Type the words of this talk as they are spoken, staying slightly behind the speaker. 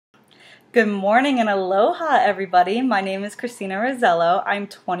Good morning and aloha, everybody. My name is Christina Rosello. I'm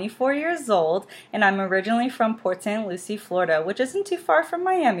 24 years old and I'm originally from Port St. Lucie, Florida, which isn't too far from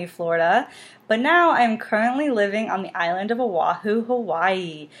Miami, Florida. But now I'm currently living on the island of Oahu,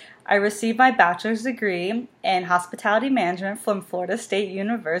 Hawaii. I received my bachelor's degree in hospitality management from Florida State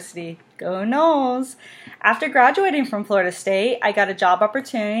University. Go Noles! After graduating from Florida State, I got a job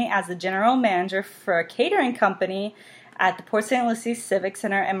opportunity as the general manager for a catering company at the Port St. Lucie Civic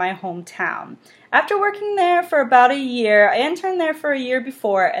Center in my hometown. After working there for about a year, I interned there for a year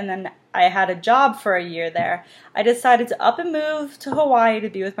before, and then I had a job for a year there. I decided to up and move to Hawaii to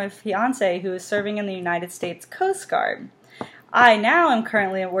be with my fiance, who is serving in the United States Coast Guard. I now am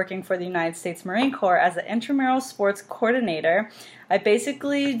currently working for the United States Marine Corps as an intramural sports coordinator. I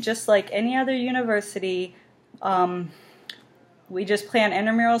basically, just like any other university, we just plan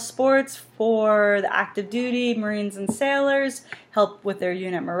intramural sports for the active duty Marines and sailors, help with their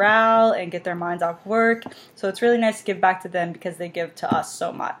unit morale and get their minds off work. So it's really nice to give back to them because they give to us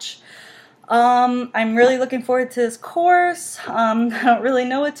so much. I'm really looking forward to this course. I don't really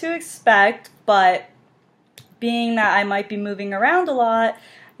know what to expect, but being that I might be moving around a lot,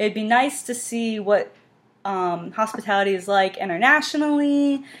 it'd be nice to see what hospitality is like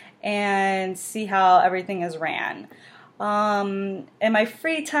internationally and see how everything is ran. In my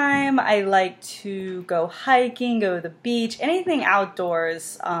free time, I like to go hiking, go to the beach, anything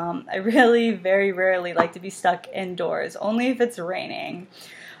outdoors. I really very rarely like to be stuck indoors, only if it's raining.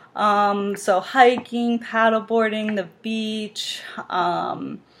 So hiking, paddleboarding, the beach,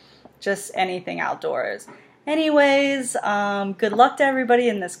 just anything outdoors. Anyways, good luck to everybody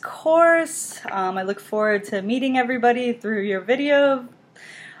in this course. I look forward to meeting everybody through your video.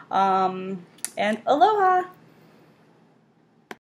 And aloha!